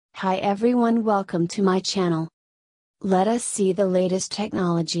Hi everyone, welcome to my channel. Let us see the latest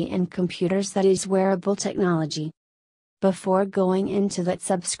technology in computers, that is wearable technology. Before going into that,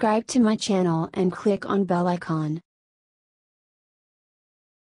 subscribe to my channel and click on bell icon.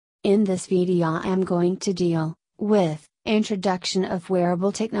 In this video I am going to deal with introduction of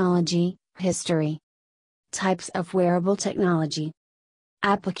wearable technology, history, types of wearable technology,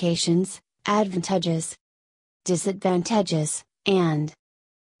 applications, advantages, disadvantages, and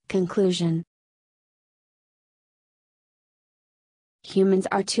conclusion. Humans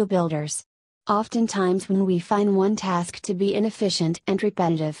are tool builders. Oftentimes when we find one task to be inefficient and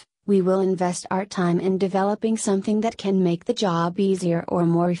repetitive, we will invest our time in developing something that can make the job easier or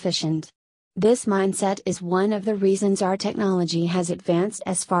more efficient. This mindset is one of the reasons our technology has advanced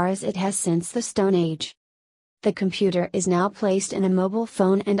as far as it has since the Stone Age. The computer is now placed in a mobile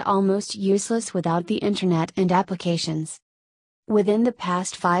phone and almost useless without the internet and applications. Within the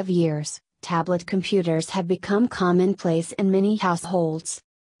past 5 years, tablet computers have become commonplace in many households.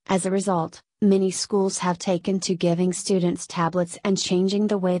 As a result, many schools have taken to giving students tablets and changing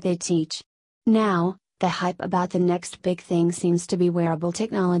the way they teach. Now, the hype about the next big thing seems to be wearable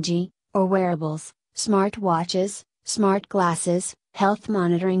technology, or wearables, smart watches, smart glasses, health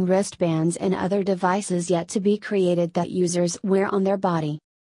monitoring wristbands, and other devices yet to be created that users wear on their body.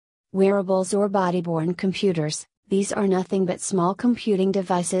 Wearables or body-borne computers. These are nothing but small computing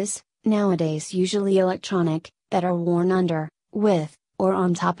devices, nowadays usually electronic, that are worn under, with, or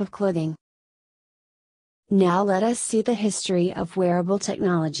on top of clothing. Now let us see the history of wearable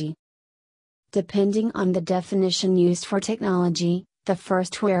technology. Depending on the definition used for technology, the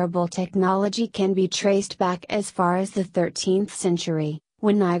first wearable technology can be traced back as far as the 13th century,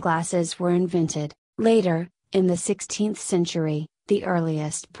 when eyeglasses were invented. Later, in the 16th century, the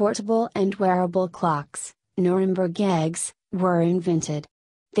earliest portable and wearable clocks, Nuremberg eggs, were invented.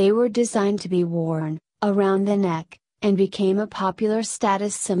 They were designed to be worn around the neck, and became a popular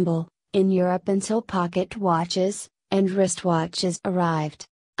status symbol in Europe until pocket watches and wristwatches arrived.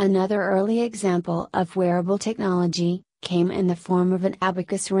 Another early example of wearable technology came in the form of an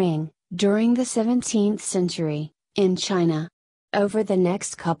abacus ring during the 17th century in China. Over the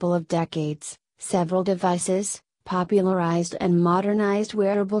next couple of decades, several devices popularized and modernized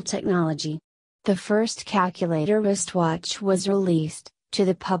wearable technology. The first calculator wristwatch was released to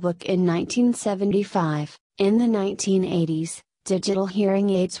the public in 1975. In the 1980s, digital hearing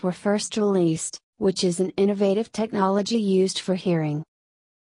aids were first released, which is an innovative technology used for hearing.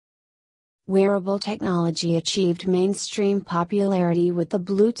 Wearable technology achieved mainstream popularity with the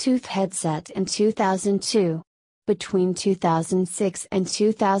Bluetooth headset in 2002. Between 2006 and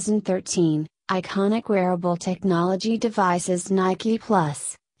 2013, iconic wearable technology devices Nike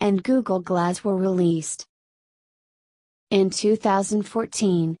Plus and Google Glass were released. In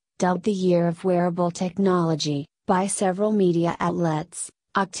 2014, dubbed the Year of Wearable Technology by several media outlets,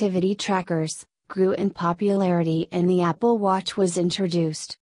 activity trackers grew in popularity and the Apple Watch was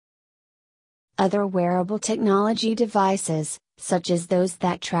introduced. Other wearable technology devices, such as those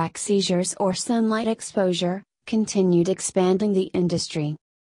that track seizures or sunlight exposure, continued expanding the industry.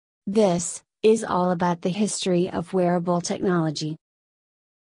 This is all about the history of wearable technology.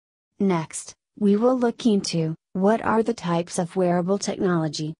 Next, we will look into what are the types of wearable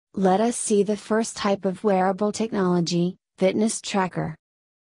technology. Let us see the first type of wearable technology, fitness tracker.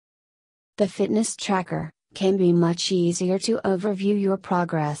 The fitness tracker can be much easier to overview your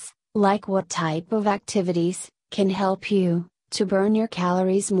progress, like what type of activities can help you to burn your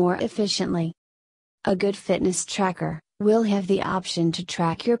calories more efficiently. A good fitness tracker will have the option to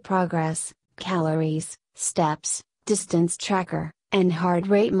track your progress, calories, steps, distance tracker, and heart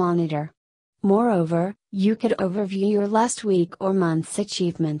rate monitor. Moreover, you could overview your last week or month's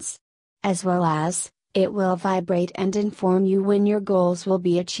achievements. As well as, it will vibrate and inform you when your goals will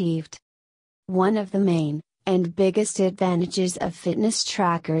be achieved. One of the main and biggest advantages of fitness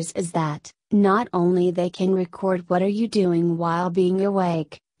trackers is that, not only they can record what are you doing while being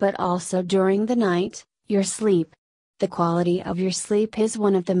awake, but also during the night, your sleep. The quality of your sleep is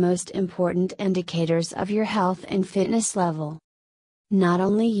one of the most important indicators of your health and fitness level. Not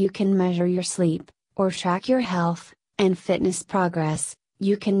only you can measure your sleep, or track your health and fitness progress,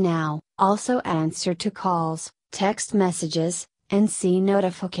 you can now also answer to calls, text messages, and see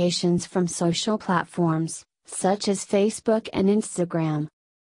notifications from social platforms, such as Facebook and Instagram.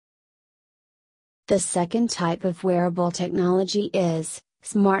 The second type of wearable technology is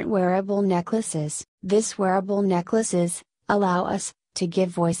smart wearable necklaces. These wearable necklaces allow us to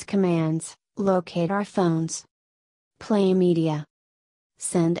give voice commands, locate our phones, play media,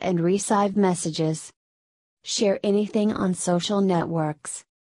 send and receive messages, share anything on social networks.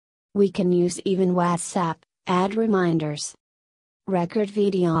 We can use even WhatsApp, add reminders, record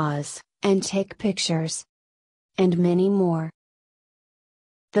videos, and take pictures, and many more.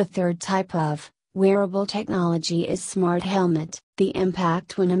 The third type of wearable technology is smart helmet. The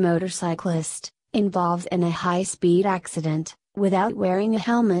impact when a motorcyclist involves in a high-speed accident without wearing a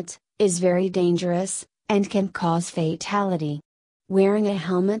helmet is very dangerous and can cause fatality. Wearing a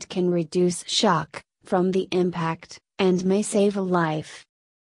helmet can reduce shock from the impact and may save a life.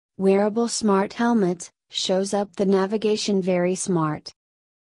 Wearable smart helmet shows up the navigation very smart.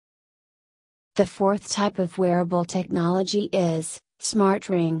 The fourth type of wearable technology is smart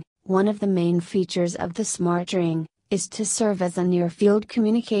ring. One of the main features of the smart ring is to serve as a near-field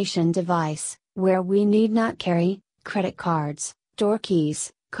communication device, where we need not carry credit cards, door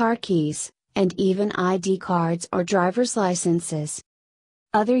keys, car keys, and even ID cards or driver's licenses.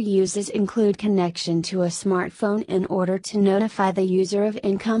 Other uses include connection to a smartphone in order to notify the user of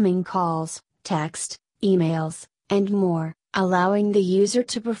incoming calls, text, emails, and more, allowing the user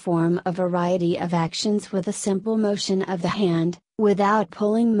to perform a variety of actions with a simple motion of the hand, without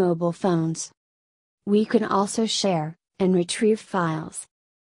pulling mobile phones. We can also share and retrieve files.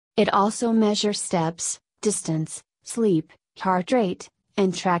 It also measures steps, distance, sleep, heart rate,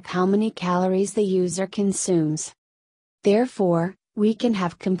 and track how many calories the user consumes. Therefore, we can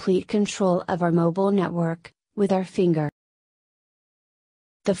have complete control of our mobile network with our finger.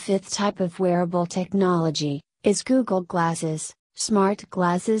 The fifth type of wearable technology is Google Glasses. Smart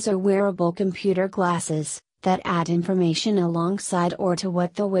glasses are wearable computer glasses that add information alongside or to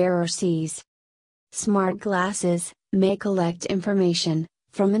what the wearer sees. Smart glasses may collect information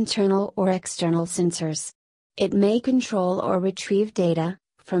from internal or external sensors. It may control or retrieve data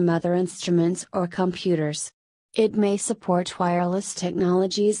from other instruments or computers. It may support wireless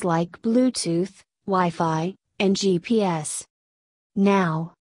technologies like Bluetooth, Wi-Fi, and GPS.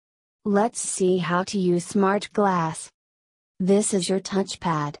 Now, let's see how to use smart glass. This is your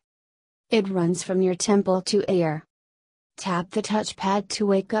touchpad. It runs from your temple to ear. Tap the touchpad to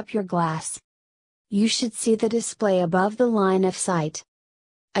wake up your glass. You should see the display above the line of sight.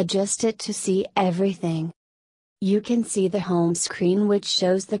 Adjust it to see everything. You can see the home screen which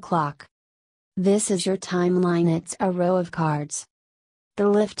shows the clock. This is your timeline. It's a row of cards. The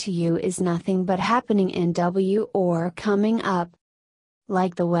lift to you is nothing but happening in W or coming up.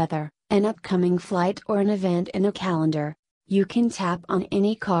 Like the weather, an upcoming flight or an event in a calendar, you can tap on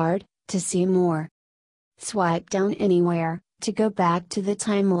any card to see more. Swipe down anywhere to go back to the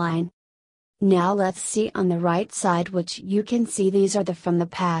timeline. Now let's see on the right side which you can see these are from the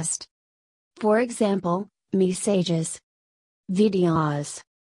past. For example, messages, videos,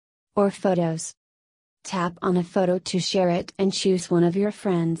 or photos. Tap on a photo to share it and choose one of your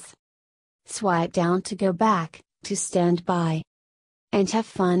friends. Swipe down to go back, to stand by. And have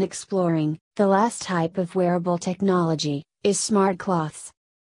fun exploring. The last type of wearable technology is smart cloths.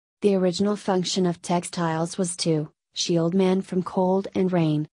 The original function of textiles was to shield man from cold and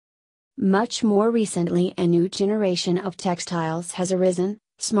rain. Much more recently, a new generation of textiles has arisen,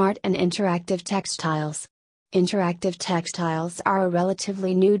 smart and interactive textiles. Interactive textiles are a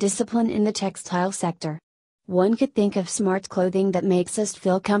relatively new discipline in the textile sector. One could think of smart clothing that makes us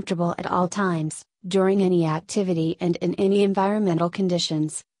feel comfortable at all times, during any activity and in any environmental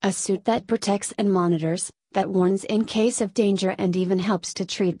conditions, a suit that protects and monitors, that warns in case of danger and even helps to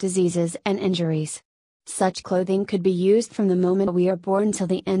treat diseases and injuries. Such clothing could be used from the moment we are born till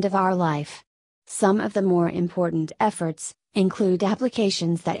the end of our life. Some of the more important efforts include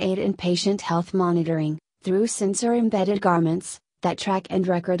applications that aid in patient health monitoring, through sensor-embedded garments, that track and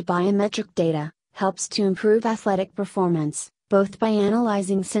record biometric data, helps to improve athletic performance, both by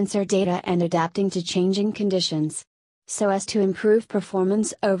analyzing sensor data and adapting to changing conditions, so as to improve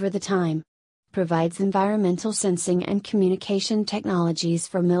performance over the time. Provides environmental sensing and communication technologies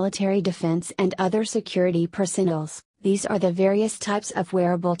for military defense and other security personnel. These are the various types of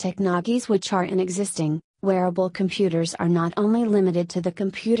wearable technologies which are in existing. Wearable computers are not only limited to the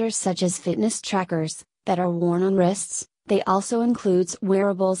computers such as fitness trackers, that are worn on wrists, they also includes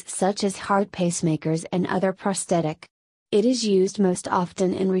wearables such as heart pacemakers and other prosthetic. It is used most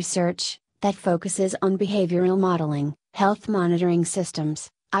often in research, that focuses on behavioral modeling, health monitoring systems,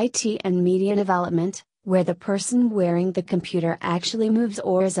 IT and media development, where the person wearing the computer actually moves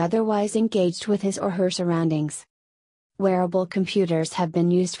or is otherwise engaged with his or her surroundings. Wearable computers have been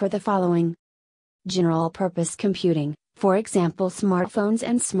used for the following: general purpose computing, for example smartphones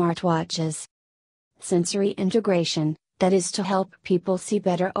and smartwatches. Sensory integration, that is to help people see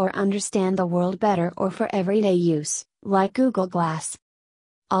better or understand the world better or for everyday use, like Google Glass.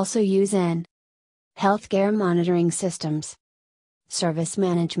 Also use in healthcare monitoring systems. service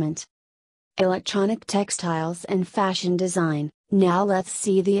management, electronic textiles and fashion design. Now let's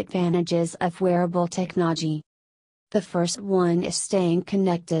see the advantages of wearable technology. The first one is staying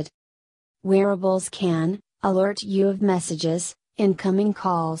connected. Wearables can alert you of messages, incoming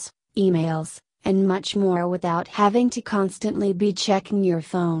calls, emails, and much more without having to constantly be checking your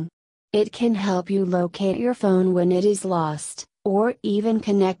phone. It can help you locate your phone when it is lost, or even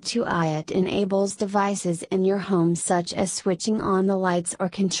connect to it. Enables devices in your home such as switching on the lights or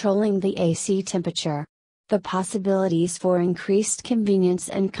controlling the AC temperature. The possibilities for increased convenience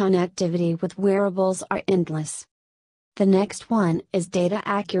and connectivity with wearables are endless. The next one is data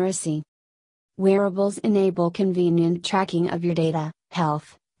accuracy. Wearables enable convenient tracking of your data,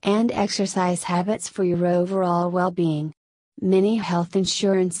 health, and exercise habits for your overall well-being. Many health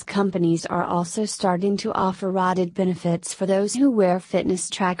insurance companies are also starting to offer added benefits for those who wear fitness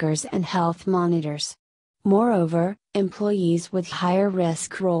trackers and health monitors. Moreover, employees with higher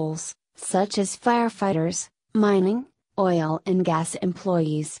risk roles, such as firefighters, mining, oil and gas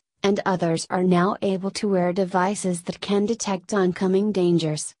employees, and others are now able to wear devices that can detect oncoming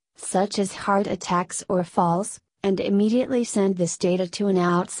dangers, such as heart attacks or falls, and immediately send this data to an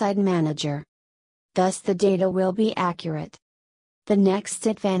outside manager. Thus the data will be accurate. The next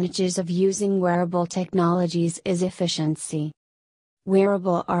advantages of using wearable technologies is efficiency.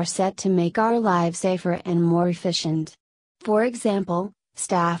 Wearables are set to make our lives safer and more efficient. For example,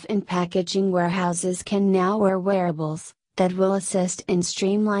 staff in packaging warehouses can now wear wearables that will assist in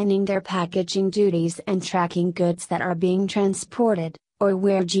streamlining their packaging duties and tracking goods that are being transported, or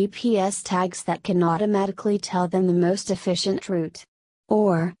wear GPS tags that can automatically tell them the most efficient route.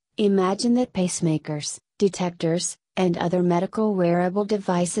 Or, imagine that pacemakers, detectors, and other medical wearable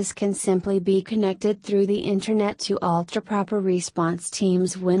devices can simply be connected through the internet to alter proper response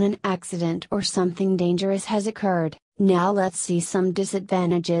teams when an accident or something dangerous has occurred. Now let's see some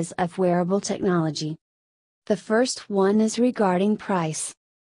disadvantages of wearable technology. The first one is regarding price.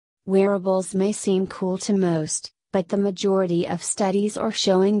 Wearables may seem cool to most, but the majority of studies are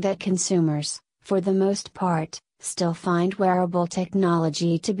showing that consumers, for the most part, still find wearable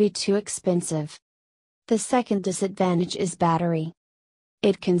technology to be too expensive. The second disadvantage is battery.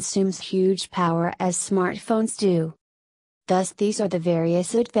 It consumes huge power as smartphones do. Thus these are the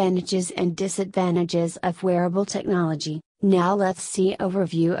various advantages and disadvantages of wearable technology. Now let's see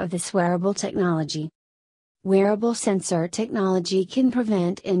overview of this wearable technology. Wearable sensor technology can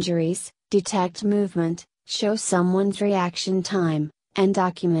prevent injuries, detect movement, show someone's reaction time, and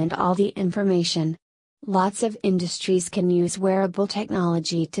document all the information. Lots of industries can use wearable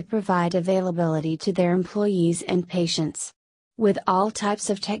technology to provide availability to their employees and patients. With all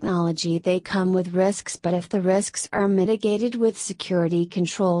types of technology they come with risks, but if the risks are mitigated with security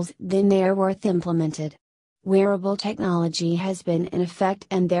controls, then they are worth implemented. Wearable technology has been in effect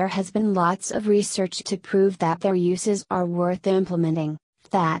and there has been lots of research to prove that their uses are worth implementing.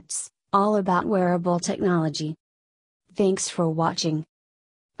 That's all about wearable technology. Thanks for watching.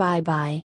 Bye bye.